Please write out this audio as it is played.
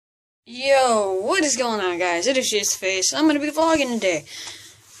Yo, what is going on, guys? It is just Face. I'm gonna be vlogging today.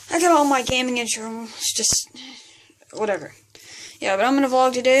 I got all my gaming intro. It's just whatever. Yeah, but I'm gonna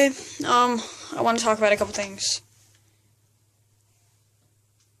vlog today. I want to talk about a couple things.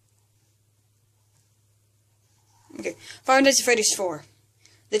 Okay, Five Nights at Freddy's 4.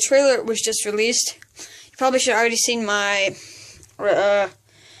 The trailer was just released. You probably should have already seen my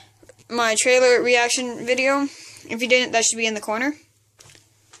my trailer reaction video. If you didn't, that should be in the corner.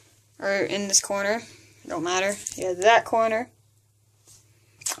 Or in this corner. Don't matter. Yeah, that corner.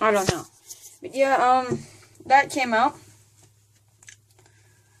 I don't know. But yeah, that came out.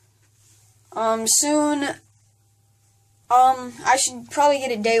 Soon. I should probably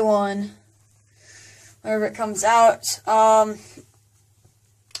get it day one. Whenever it comes out. I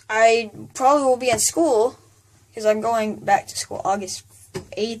probably will be at school. Because I'm going back to school August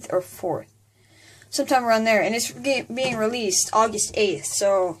 8th or 4th. Sometime around there. And it's being released August 8th.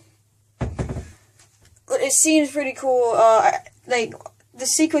 So it seems pretty cool. Like the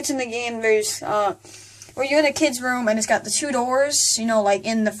sequence in the game, there's where you're in a kid's room and it's got the two doors, you know, like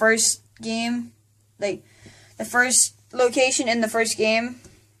in the first game, like the first location in the first game.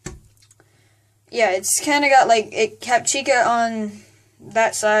 Yeah, it's kind of got like it kept Chica on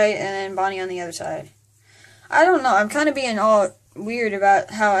that side and then Bonnie on the other side. I don't know. I'm kind of being all weird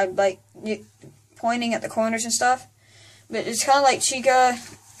about how I like pointing at the corners and stuff, but it's kind of like Chica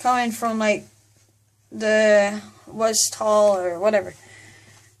coming from like the West Hall or whatever.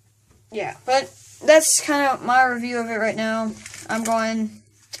 Yeah, but that's kind of my review of it right now.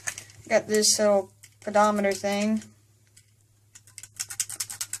 Got this little pedometer thing.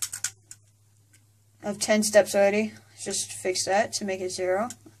 I have 10 steps already. Just fix that to make it 0.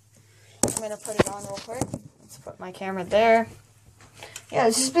 I'm going to put it on real quick. Let's put my camera there. Yeah,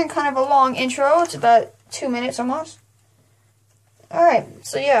 this has been kind of a long intro. It's about 2 minutes almost. Alright,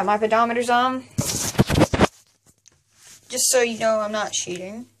 so yeah, my pedometer's on. Just so you know, I'm not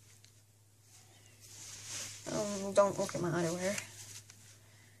cheating. Don't look at my underwear.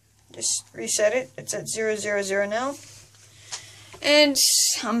 Just reset it. It's at 000 now. And,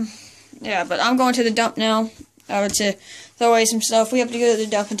 yeah, but I'm going to the dump now. I would to throw away some stuff. We have to go to the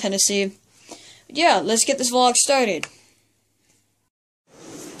dump in Tennessee. But yeah, let's get this vlog started.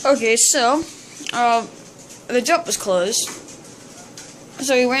 Okay, so, the dump was closed.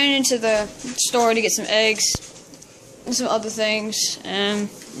 So we ran into the store to get some eggs and some other things, and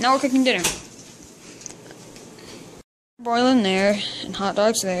now we're cooking dinner. Broiling there, and hot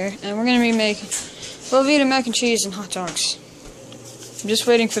dogs there, and we're gonna be making Velveeta mac and cheese and hot dogs. I'm just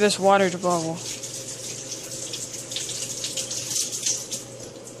waiting for this water to bubble.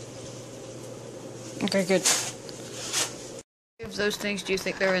 Okay, good. If those things do you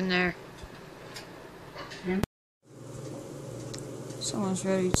think they're in there? Someone's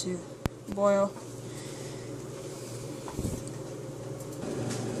ready to boil.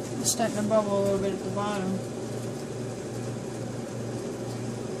 It's starting to bubble a little bit at the bottom.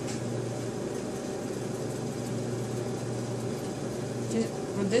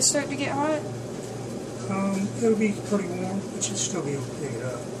 Would this start to get hot? It'll be pretty warm. It should still be able to pick it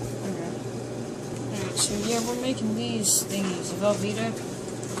up. Okay. Alright, so yeah, we're making these thingies, Velveeta.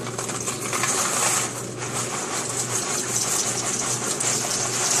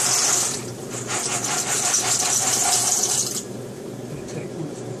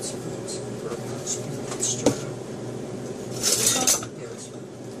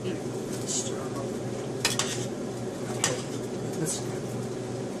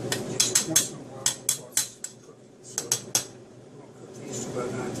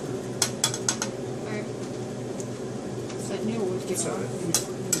 So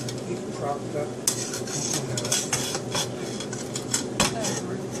you can prop it up.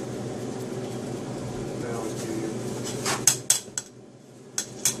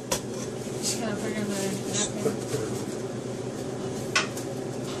 Just kind of put it in the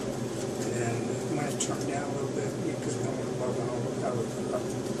and then you might have to turn it down a little bit because we don't want to bubble all out of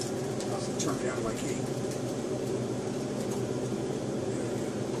I'll turn it down like 8.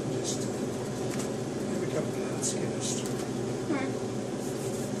 Just every couple of minutes get it started.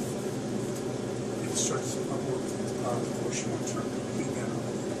 It starts to bubble with the bottom, of course you want to turn the heat down.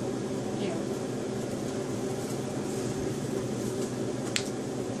 Yeah.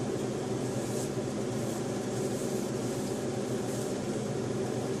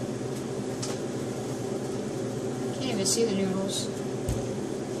 Can't even see the noodles.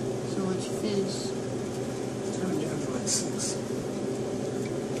 So much fizz. Turn it down to like 6.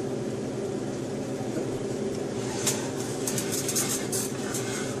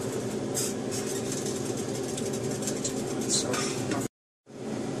 So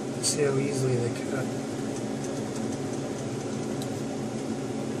See how easily they cut.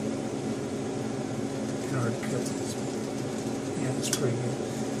 Kind of hard to cut these. Yeah, that's pretty good.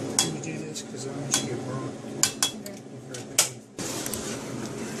 Let me do this because I want you to get burnt.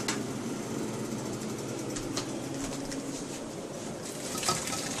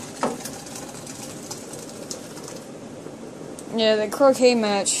 Yeah, the croquet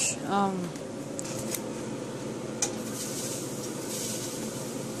match, so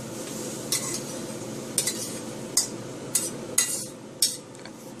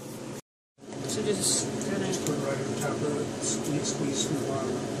just kind of put it right on top of it, squeeze some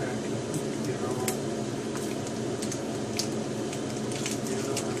water back and get it all.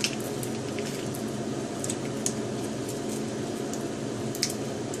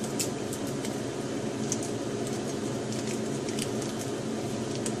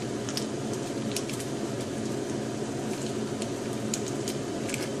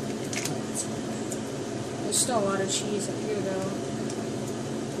 there's still a lot of cheese up here though.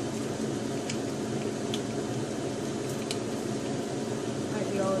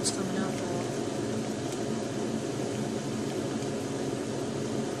 Might be all that's coming out though.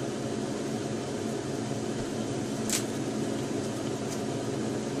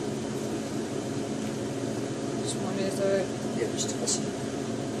 Just want me to throw it. Yeah, just toss it.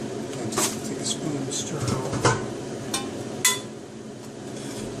 And just take a spoon and stir it all.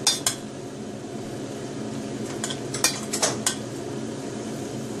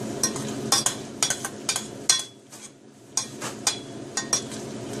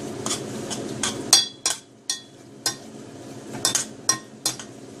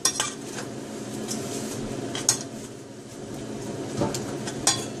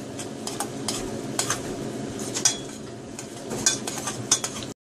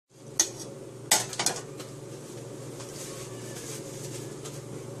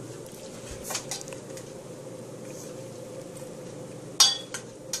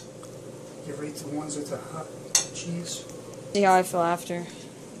 You ever eat the ones with the hot cheese? See how I feel after.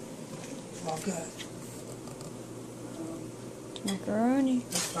 All good. Macaroni.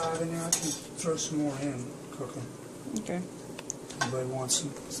 There's 5 in there. I can throw some more in, cook them. Okay. Anybody wants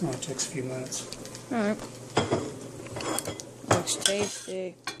some? It only takes a few minutes. Alright. Looks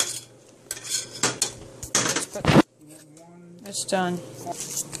tasty. That's done.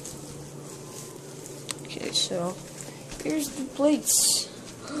 Okay, so here's the plates.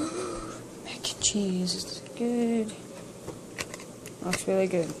 Mac and cheese is good. Looks really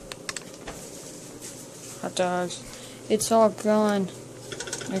good. Hot dogs. It's all gone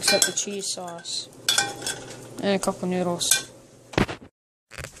except the cheese sauce and a couple noodles.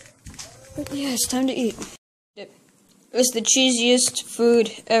 But yeah, it's time to eat. It's the cheesiest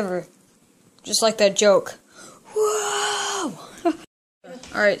food ever. Just like that joke. Whoa!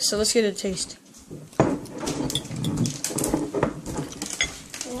 Alright, so let's get a taste. I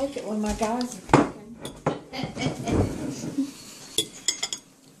like it when my guys are cooking.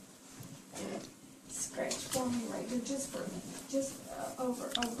 Scratch for me right here, just for a minute. Just over.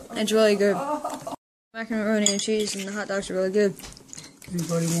 It's really good. Macaroni and cheese and the hot dogs are really good.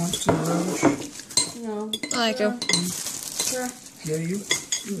 Anybody want some relish? No. I like them. Sure. Yeah, you?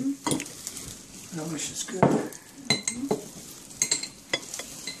 Relish is good.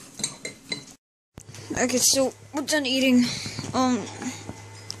 Okay, so we're done eating.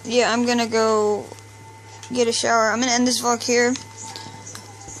 Yeah, I'm gonna go get a shower. I'm gonna end this vlog here.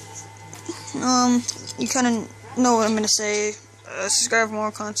 You kind of know what I'm gonna say. Subscribe for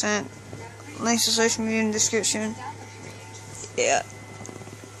more content. Links to social media in the description. Yeah.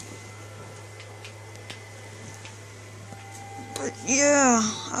 But yeah,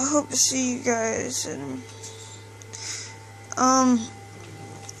 I hope to see you guys. And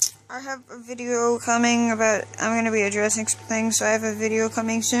I have a video coming about, I'm going to be addressing some things, so I have a video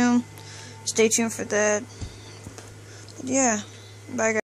coming soon. Stay tuned for that. But yeah, bye guys.